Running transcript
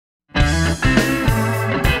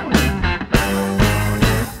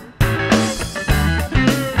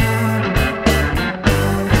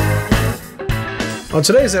On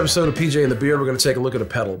today's episode of PJ and the Beard, we're going to take a look at a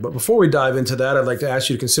pedal. But before we dive into that, I'd like to ask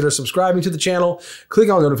you to consider subscribing to the channel, click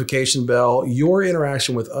on the notification bell. Your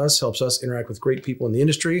interaction with us helps us interact with great people in the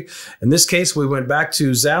industry. In this case, we went back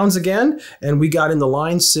to Zounds again, and we got in the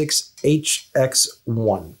Line 6 HX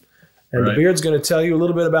One. And the Beard's going to tell you a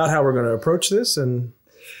little bit about how we're going to approach this. And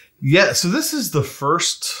yeah, so this is the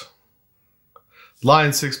first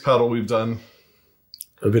Line 6 pedal we've done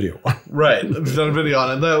a video. Right. I've done a video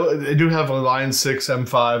on it. Though I do have a Line 6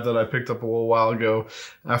 M5 that I picked up a little while ago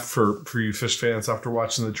for you fish fans after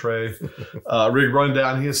watching the Trey rig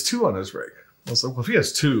rundown. He has two on his rig. I was like, well, if he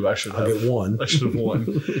has two, I should have one. I should have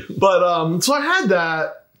one. But so I had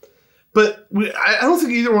that. But I don't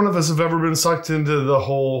think either one of us have ever been sucked into the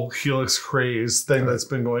whole Helix craze thing that's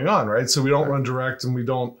been going on, right? So we don't run direct and we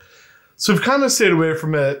don't. So we've kind of stayed away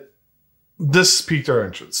from it. This piqued our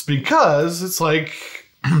interest because it's like,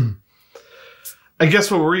 I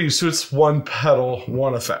guess what we're used to, it's one pedal,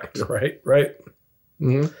 one effect. Right.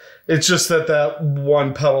 Mm-hmm. It's just that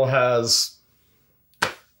one pedal has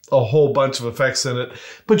a whole bunch of effects in it,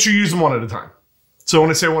 but you use them one at a time. So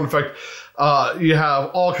when I say one effect, you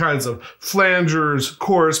have all kinds of flangers,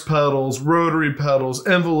 chorus pedals, rotary pedals,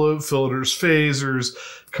 envelope filters, phasers,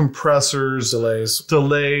 compressors,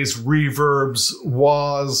 delays, reverbs,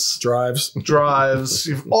 wahs, drives.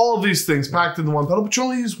 You have all of these things packed into one pedal, but you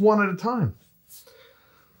only use one at a time.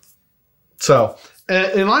 So,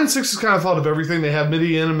 and Line 6 is kind of thought of everything. They have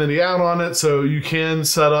MIDI in and MIDI out on it, so you can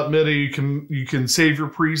set up MIDI. You can save your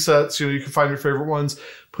presets. You know, you can find your favorite ones,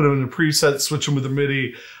 put them in a preset, switch them with the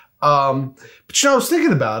MIDI. But you know, I was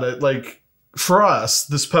thinking about it. Like for us,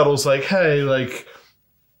 this pedal's like, hey, like,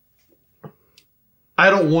 I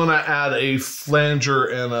don't want to add a flanger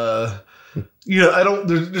and a, you know,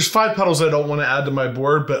 there's 5 pedals I don't want to add to my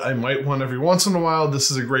board, but I might want every once in a while. This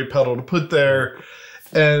is a great pedal to put there.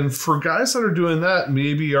 And for guys that are doing that,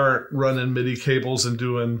 maybe aren't running MIDI cables and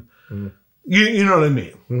doing, you know what I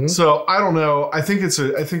mean? Mm-hmm. So I don't know. I think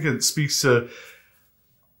it speaks to,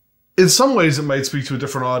 in some ways it might speak to a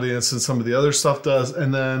different audience than some of the other stuff does.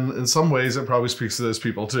 And then in some ways it probably speaks to those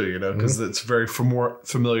people too, you know, because it's very more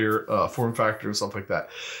familiar form factor and stuff like that.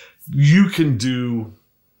 You can do,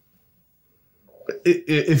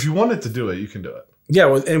 if you wanted to do it, you can do it. Yeah,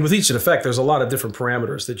 well, and with each effect, there's a lot of different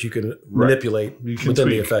parameters that you can manipulate within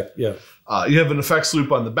the effect. Yeah, you have an effects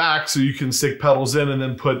loop on the back, so you can stick pedals in and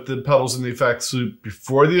then put the pedals in the effects loop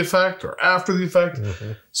before the effect or after the effect.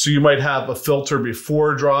 Mm-hmm. So you might have a filter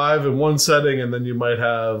before drive in one setting, and then you might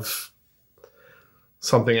have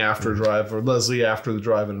something after drive or Leslie after the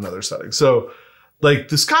drive in another setting. So, like,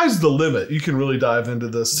 the sky's the limit. You can really dive into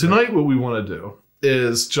this. Tonight, what we want to do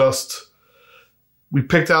is just... We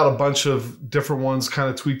picked out a bunch of different ones, kind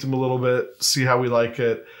of tweaked them a little bit, see how we like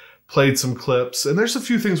it, played some clips. And there's a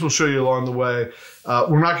few things we'll show you along the way.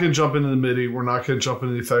 We're not going to jump into the MIDI. We're not going to jump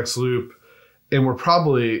into the effects loop. And we're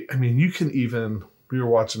probably, I mean, you can even, we were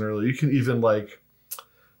watching earlier, you can even like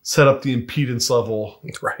set up the impedance level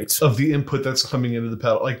of the input that's coming into the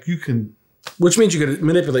pedal. Like you can. Which means you could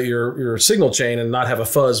manipulate your signal chain and not have a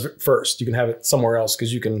fuzz first. You can have it somewhere else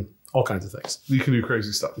because you can, all kinds of things. You can do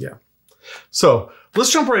crazy stuff. Yeah. So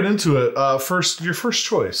let's jump right into it. Your first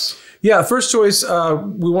choice. Yeah, first choice,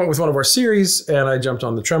 we went with one of our series, and I jumped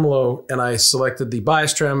on the tremolo, and I selected the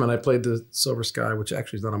bias trem, and I played the Silver Sky, which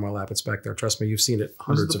actually is not on my lap. It's back there. Trust me, you've seen it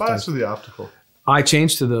hundreds of times. Was it the bias or the optical? I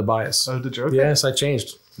changed to the bias. Oh, did you? Okay. Yes, I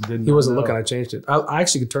changed. He wasn't looking. I changed it. I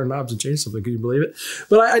actually could turn knobs and change something. Can you believe it?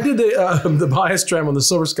 But I did the bias trem on the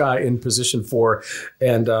Silver Sky in position 4,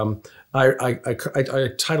 and I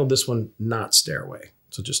titled this one "Not Stairway."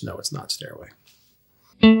 So just know it's not Stairway.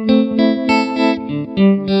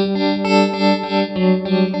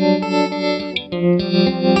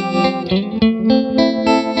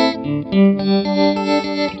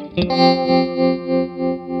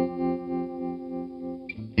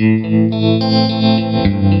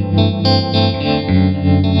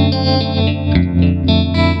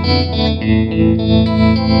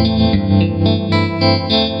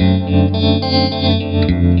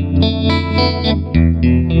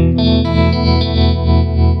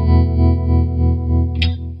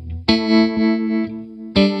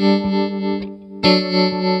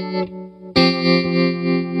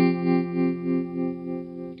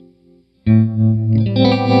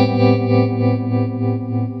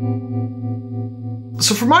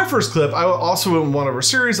 So for my first clip, I also went in one of our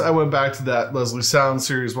series. I went back to that Leslie Sound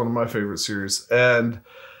series, one of my favorite series, and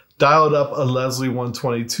dialed up a Leslie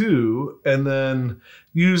 122, and then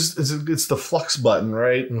used, it's the Flux button,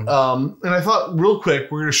 right? Mm-hmm. And I thought real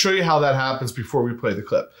quick, we're going to show you how that happens before we play the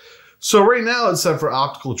clip. So right now it's set for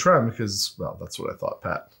optical trem because, well, that's what I thought,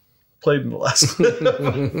 Pat. played in the last.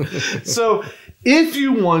 So if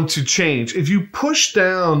you want to change, if you push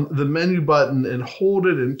down the menu button and hold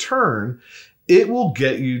it and turn, it will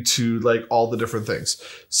get you to like all the different things.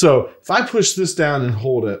 So if I push this down and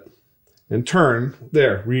hold it and turn,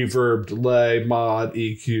 there, reverb, delay, mod,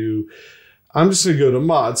 EQ, I'm just going to go to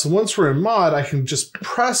mod. So once we're in mod, I can just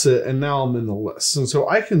press it and now I'm in the list. And so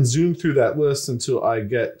I can zoom through that list until I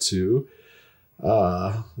get to,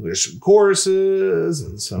 there's some choruses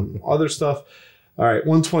and some other stuff. All right,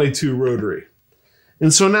 122 rotary.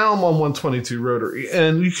 And so now I'm on 122 rotary.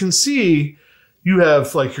 And you can see you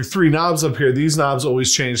have like your 3 knobs up here. These knobs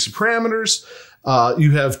always change the parameters.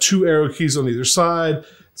 You have 2 arrow keys on either side.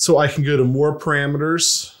 So I can go to more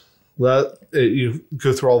parameters. You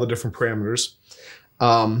go through all the different parameters.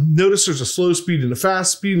 Notice there's a slow speed and a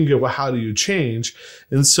fast speed, and you go, well, how do you change?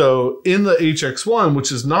 And so in the HX One,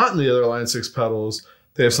 which is not in the other Line 6 pedals,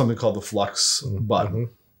 they have something called the Flux button.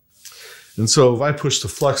 And so if I push the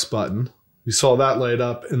Flux button, you saw that light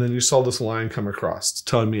up, and then you saw this line come across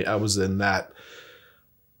telling me I was in that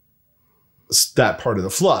part of the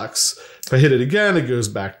Flux. If I hit it again, it goes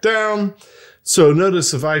back down. So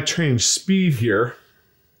notice if I change speed here,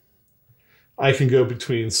 I can go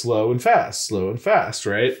between slow and fast,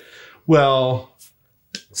 right? Well,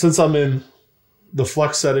 since I'm in the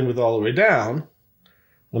Flux setting with all the way down,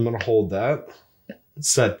 I'm going to hold that,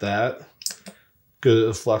 set that, go to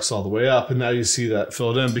the Flux all the way up, and now you see that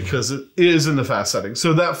filled in because it is in the fast setting.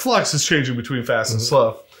 So that Flux is changing between fast and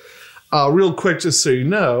slow. Real quick, just so you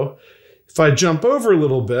know, if I jump over a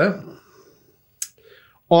little bit,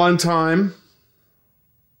 on time,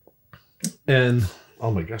 and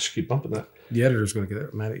oh my gosh, I keep bumping that. The editor's going to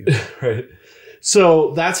get mad at you. Right.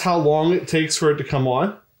 So that's how long it takes for it to come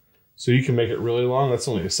on. So you can make it really long. That's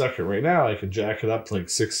only a second right now. I can jack it up to like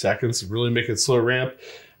 6 seconds, really make it slow ramp.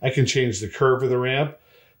 I can change the curve of the ramp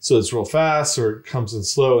so it's real fast, or it comes in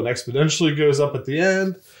slow and exponentially goes up at the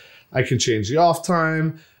end. I can change the off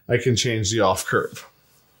time. I can change the off curve.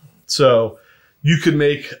 So you could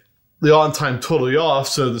make the on time totally off.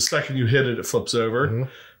 So the second you hit it, it flips over.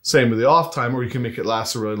 Same with the off time, or you can make it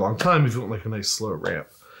last a really long time if you want like a nice slow ramp.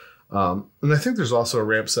 And I think there's also a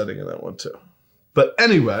ramp setting in that one too. But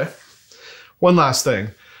anyway, one last thing.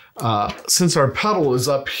 Since our pedal is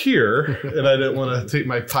up here, and I didn't want to take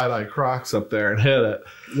my tie-dye Crocs up there and hit it.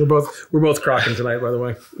 We're both crocking tonight, by the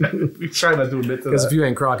way. We try not to admit to that. Because if you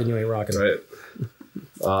ain't crocking, you ain't rocking. Right.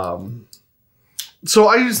 So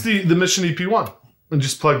I used the Mission EP1 and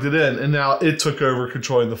just plugged it in, and now it took over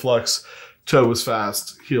controlling the Flux. Toe was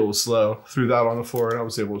fast, heel was slow. Threw that on the floor, and I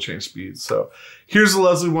was able to change speeds. So here's the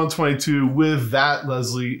Leslie 122 with that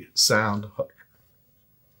Leslie sound hook.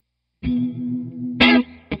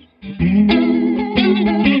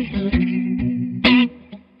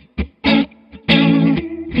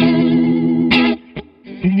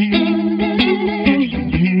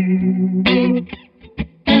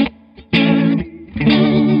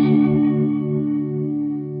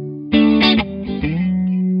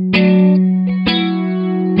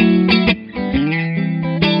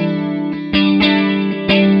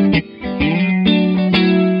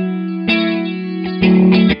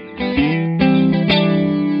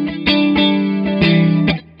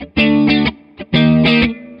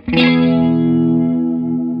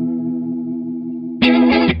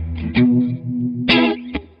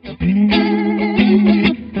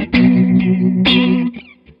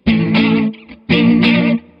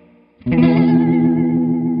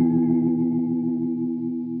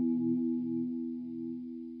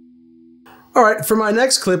 All right, for my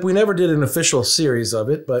next clip, we never did an official series of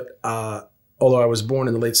it, but although I was born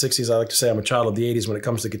in the late 60s, I like to say I'm a child of the 80s when it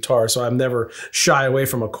comes to guitar, so I'm never shy away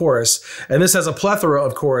from a chorus. And this has a plethora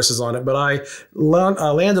of choruses on it, but I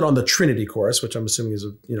landed on the Trinity chorus, which I'm assuming is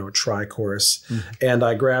a tri-chorus. And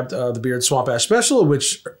I grabbed the Beard Swamp Ash Special,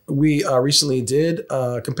 which we recently did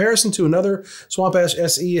a comparison to another Swamp Ash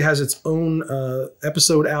SE. It has its own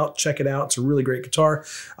episode out. Check it out. It's a really great guitar.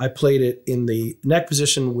 I played it in the neck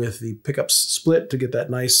position with the pickups split to get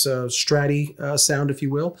that nice stratty sound, if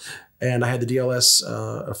you will. And I had the DLS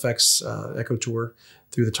effects Echo Tour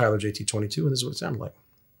through the Tyler JT22, and this is what it sounded like.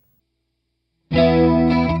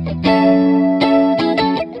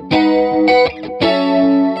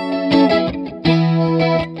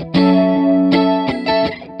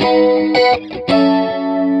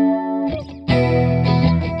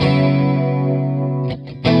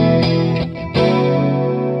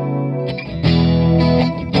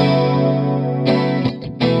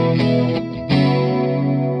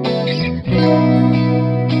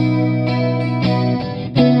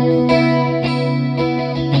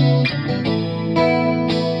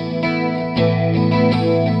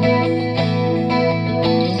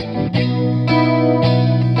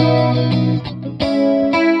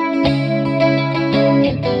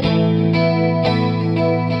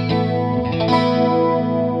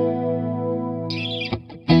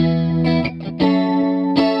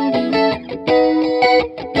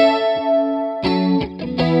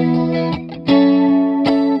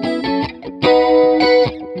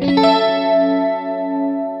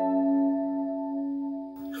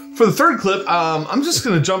 For the third clip, I'm just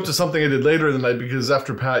going to jump to something I did later in the night because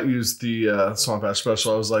after Pat used the Swamp Ash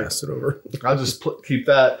Special, I was like, pass it over. I'll just keep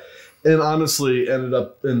that. And honestly, ended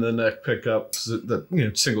up in the neck pickup,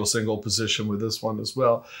 the single position with this one as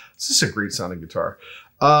well. It's just a great sounding guitar.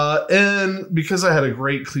 And because I had a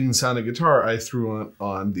great clean sounding guitar, I threw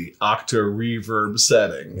on the octave reverb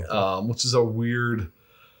setting, which is a weird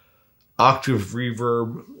octave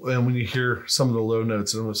reverb. And when you hear some of the low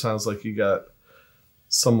notes, it almost sounds like you got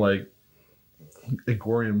some like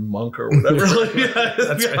Gregorian monk or whatever. Behind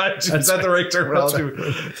you. Is that the right terminology?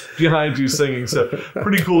 Right. Behind you singing. So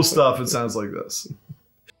pretty cool stuff. It sounds like this.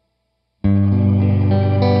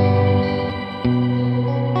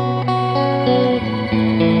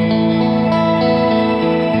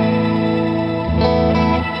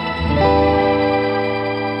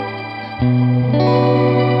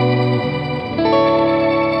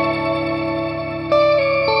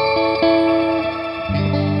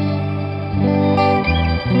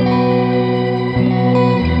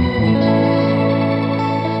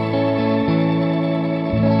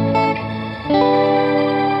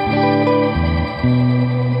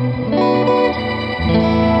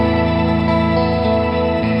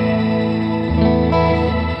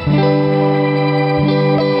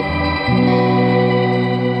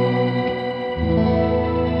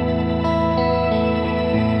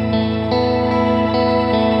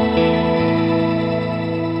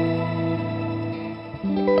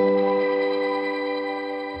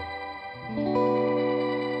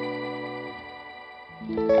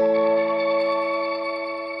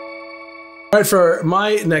 All right, for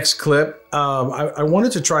my next clip, I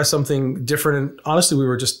wanted to try something different. And honestly, we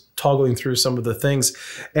were just toggling through some of the things,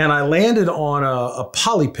 and I landed on a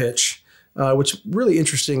poly pitch, which really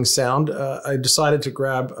interesting sound. I decided to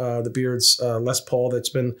grab the Beard's Les Paul that's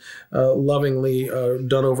been lovingly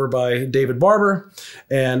done over by David Barber,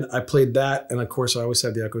 and I played that. And of course, I always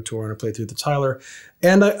have the Echo Tour, and I played through the Tyler.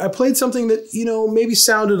 And I played something that, maybe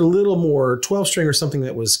sounded a little more 12-string or something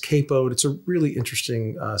that was capoed. It's a really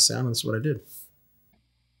interesting sound, and that's what I did.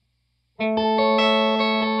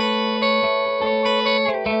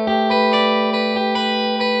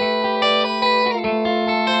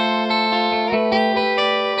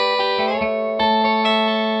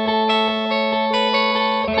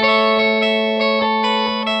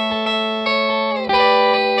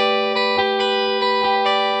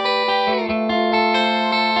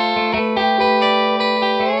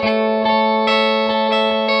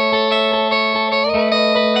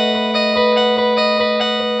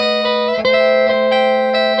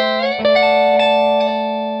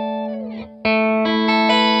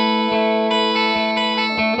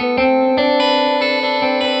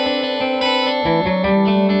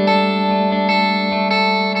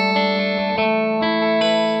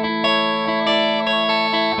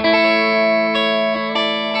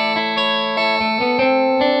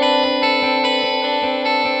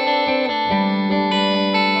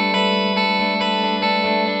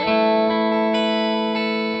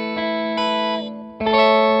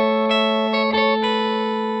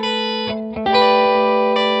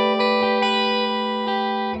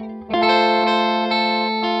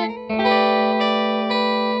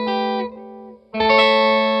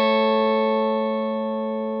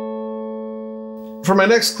 For my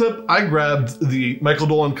next clip, I grabbed the Michael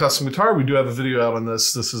Dolan custom guitar. We do have a video out on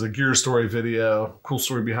this. This is a Gear Story video. Cool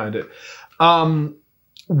story behind it.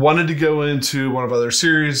 Wanted to go into one of other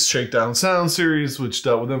series, Shakedown Sound series, which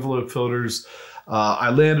dealt with envelope filters.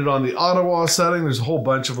 I landed on the Ottawa setting. There's a whole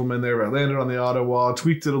bunch of them in there, but I landed on the Ottawa,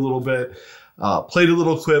 tweaked it a little bit, played a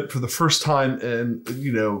little clip for the first time in,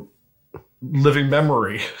 living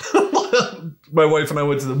memory. My wife and I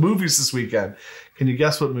went to the movies this weekend. Can you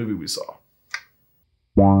guess what movie we saw?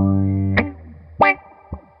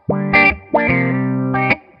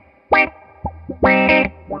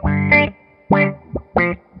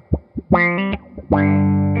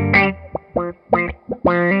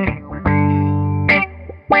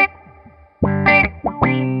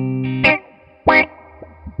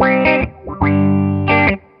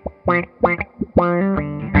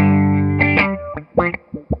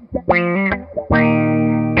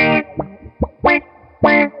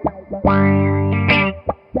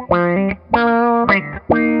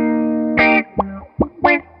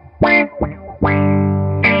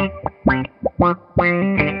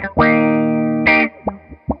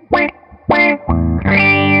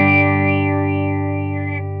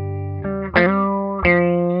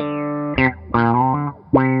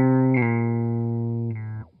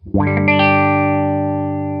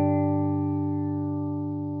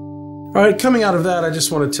 All right, coming out of that, I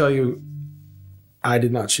just want to tell you, I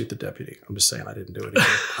did not shoot the deputy. I'm just saying I didn't do it either.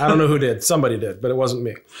 I don't know who did. Somebody did, but it wasn't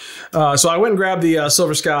me. So I went and grabbed the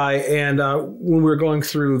Silver Sky, and when we were going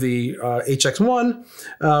through the HX One,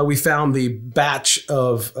 we found the batch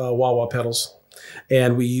of wah-wah pedals,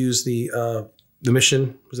 and we used the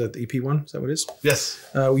Mission. Was that the EP1? Is that what it is? Yes.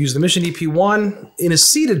 We used the Mission EP1 in a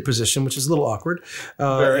seated position, which is a little awkward,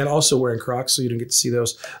 and also wearing Crocs, so you didn't get to see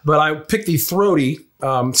those. But I picked the Throaty.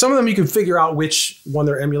 Some of them you can figure out which one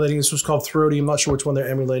they're emulating. This was called Throaty. I'm not sure which one they're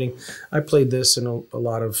emulating. I played this, and a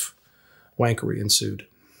lot of wankery ensued.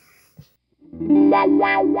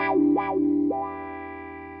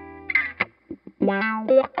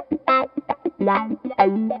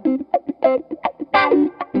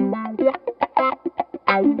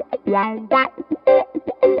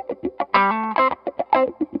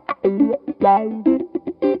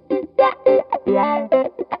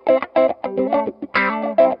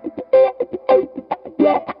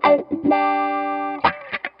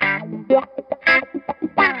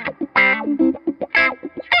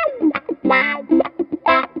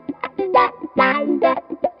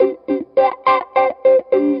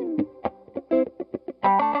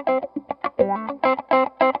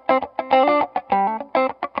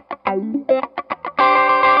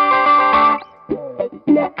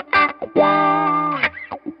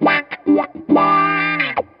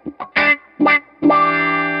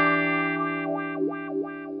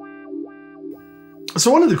 So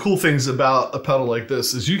one of the cool things about a pedal like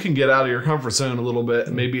this is you can get out of your comfort zone a little bit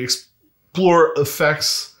and maybe explore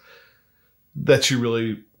effects that you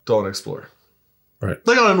really don't explore. Right.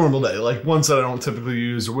 Like on a normal day, like ones that I don't typically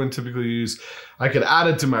use or wouldn't typically use. I could add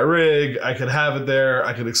it to my rig. I could have it there.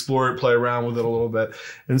 I could explore it, play around with it a little bit.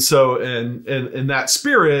 And so in that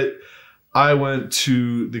spirit, I went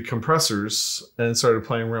to the compressors and started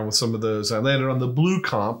playing around with some of those. I landed on the Blue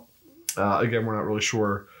Comp. Again, we're not really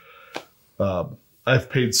sure.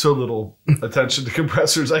 I've paid so little attention to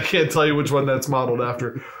compressors, I can't tell you which one that's modeled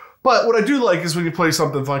after. But what I do like is when you play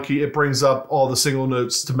something funky, it brings up all the single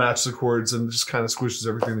notes to match the chords and just kind of squishes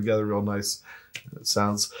everything together real nice. It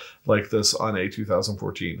sounds like this on a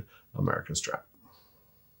 2014 American Strat.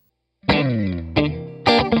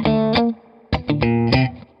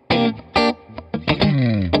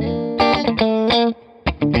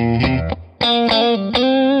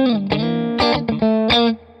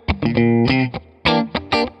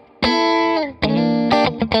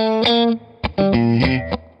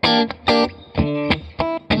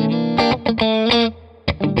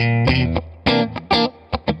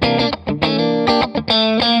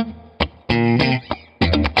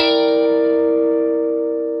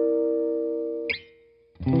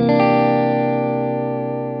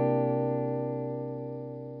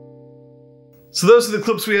 So those are the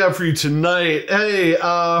clips we have for you tonight. Hey,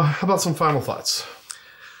 how about some final thoughts?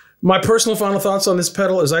 My personal final thoughts on this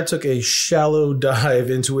pedal is I took a shallow dive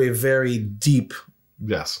into a very deep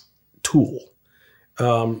tool.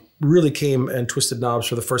 Really came and twisted knobs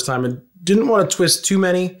for the first time and didn't want to twist too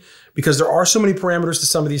many because there are so many parameters to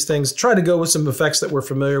some of these things. Tried to go with some effects that we're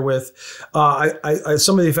familiar with.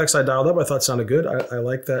 Some of the effects I dialed up I thought sounded good. I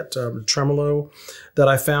like that tremolo that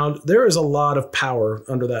I found. There is a lot of power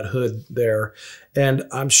under that hood there. And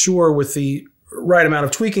I'm sure with the right amount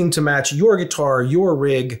of tweaking to match your guitar, your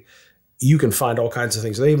rig, you can find all kinds of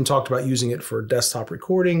things. They even talked about using it for desktop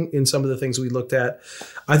recording in some of the things we looked at.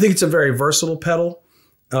 I think it's a very versatile pedal.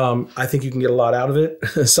 I think you can get a lot out of it.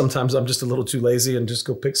 Sometimes I'm just a little too lazy and just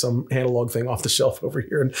go pick some analog thing off the shelf over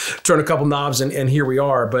here and turn a couple knobs and here we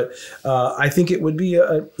are. But I think it would be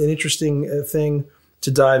an interesting thing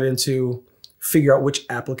to dive into, figure out which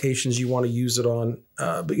applications you want to use it on.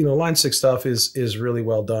 But you know, Line 6 stuff is really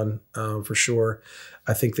well done for sure.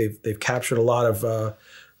 I think they've captured a lot of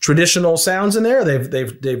traditional sounds in there.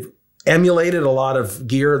 They've emulated a lot of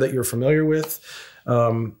gear that you're familiar with.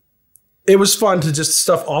 It was fun to just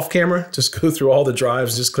stuff off camera, just go through all the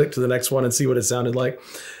drives, just click to the next one and see what it sounded like.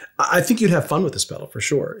 I think you'd have fun with this pedal for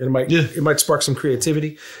sure. It might spark some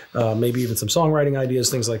creativity, maybe even some songwriting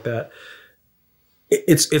ideas, things like that.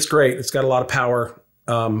 It's great. It's got a lot of power,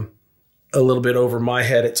 a little bit over my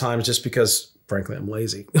head at times, just because, frankly, I'm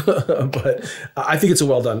lazy. But I think it's a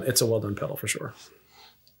well done pedal for sure.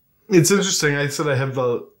 It's interesting. I said I have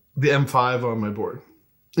the M5 on my board.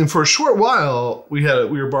 And for a short while, we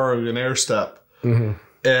were borrowing an air step, and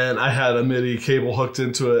I had a MIDI cable hooked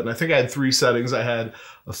into it. And I think I had 3 settings. I had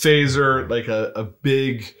a phaser, like a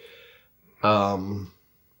big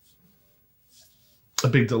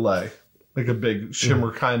delay, like a big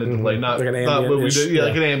shimmer kind of delay, not like an not what we did, yeah,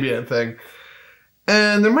 like an ambient thing.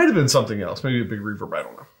 And there might have been something else, maybe a big reverb. I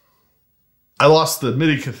don't know. I lost the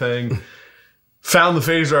MIDI thing. found the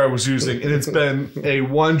phaser I was using, and it's been a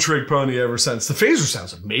one-trick pony ever since. The phaser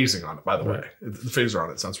sounds amazing on it, by the way. The phaser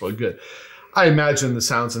on it sounds really good. I imagine the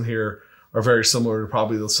sounds in here are very similar to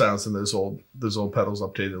probably the sounds in those old pedals,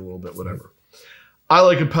 updated a little bit, whatever. I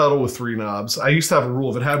like a pedal with 3 knobs. I used to have a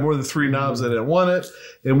rule: if it had more than 3 knobs, I didn't want it.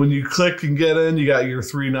 And when you click and get in, you got your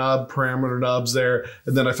 3 knob parameter knobs there.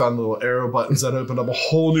 And then I found little arrow buttons that opened up a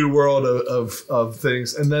whole new world of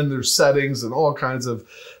things. And then there's settings and all kinds of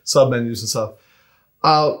sub-menus and stuff.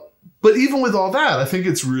 But even with all that, I think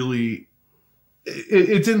it's really,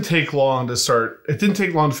 it didn't take long to start. It didn't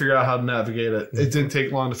take long to figure out how to navigate it. It didn't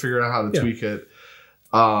take long to figure out how to tweak it.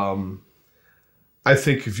 I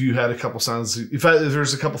think if you had a couple sounds, if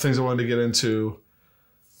there's a couple things I wanted to get into,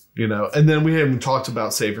 you know, and then we haven't talked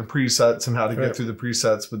about saving presets and how to get through the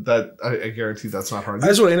presets, but that I guarantee that's not hard. I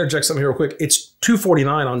just want to interject something here real quick. It's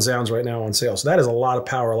 $249 on Zounds right now on sale. So that is a lot of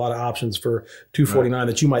power, a lot of options for $249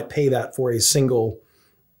 that you might pay that for a single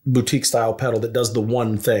boutique style pedal that does the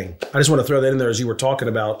one thing. I just want to throw that in there as you were talking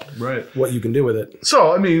about what you can do with it.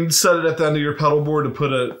 So, I mean, set it at the end of your pedal board to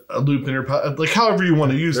put a loop in your pedal, like however you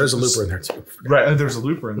want to use there's it. There's a looper in there too. Right, and there's a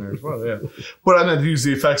looper in there as well, yeah. But I meant to use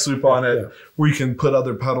the effects loop on it where you can put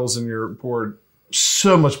other pedals in your board.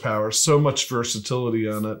 So much power, so much versatility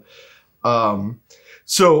on it.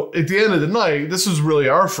 So at the end of the night, this was really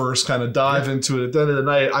our first kind of dive into it. At the end of the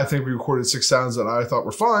night, I think we recorded 6 sounds that I thought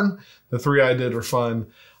were fun. The 3 I did were fun.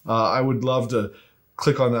 I would love to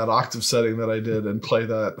click on that octave setting that I did and play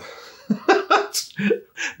that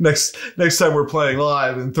next time we're playing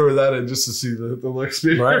live and throw that in just to see the lick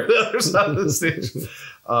speed on the other side of the stage.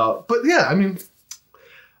 But yeah, I mean,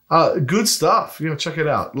 good stuff. You know, check it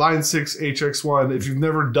out. Line 6 HX One. If you've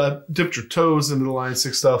never dipped your toes into the Line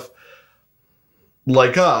 6 stuff,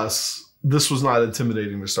 like us, this was not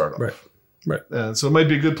intimidating to start off. Right. And so it might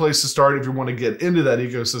be a good place to start if you want to get into that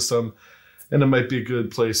ecosystem. And it might be a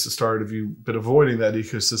good place to start if you've been avoiding that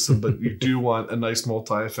ecosystem, but you do want a nice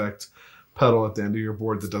multi-effect pedal at the end of your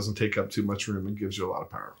board that doesn't take up too much room and gives you a lot of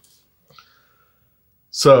power.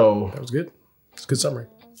 So that was good. It's a good summary.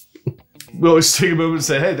 We always take a moment and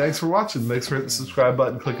say, hey, thanks for watching. Thanks for hitting the subscribe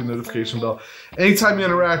button, click the notification bell. Anytime you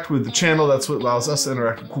interact with the channel, that's what allows us to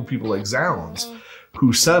interact with cool people like Zounds,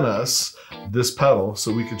 who sent us this pedal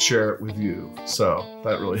so we could share it with you. So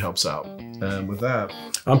that really helps out. And with that,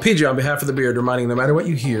 I'm PJ on behalf of the Beard, reminding no matter what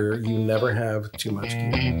you hear, you never have too much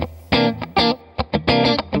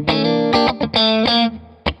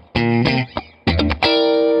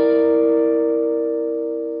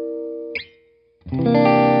gear.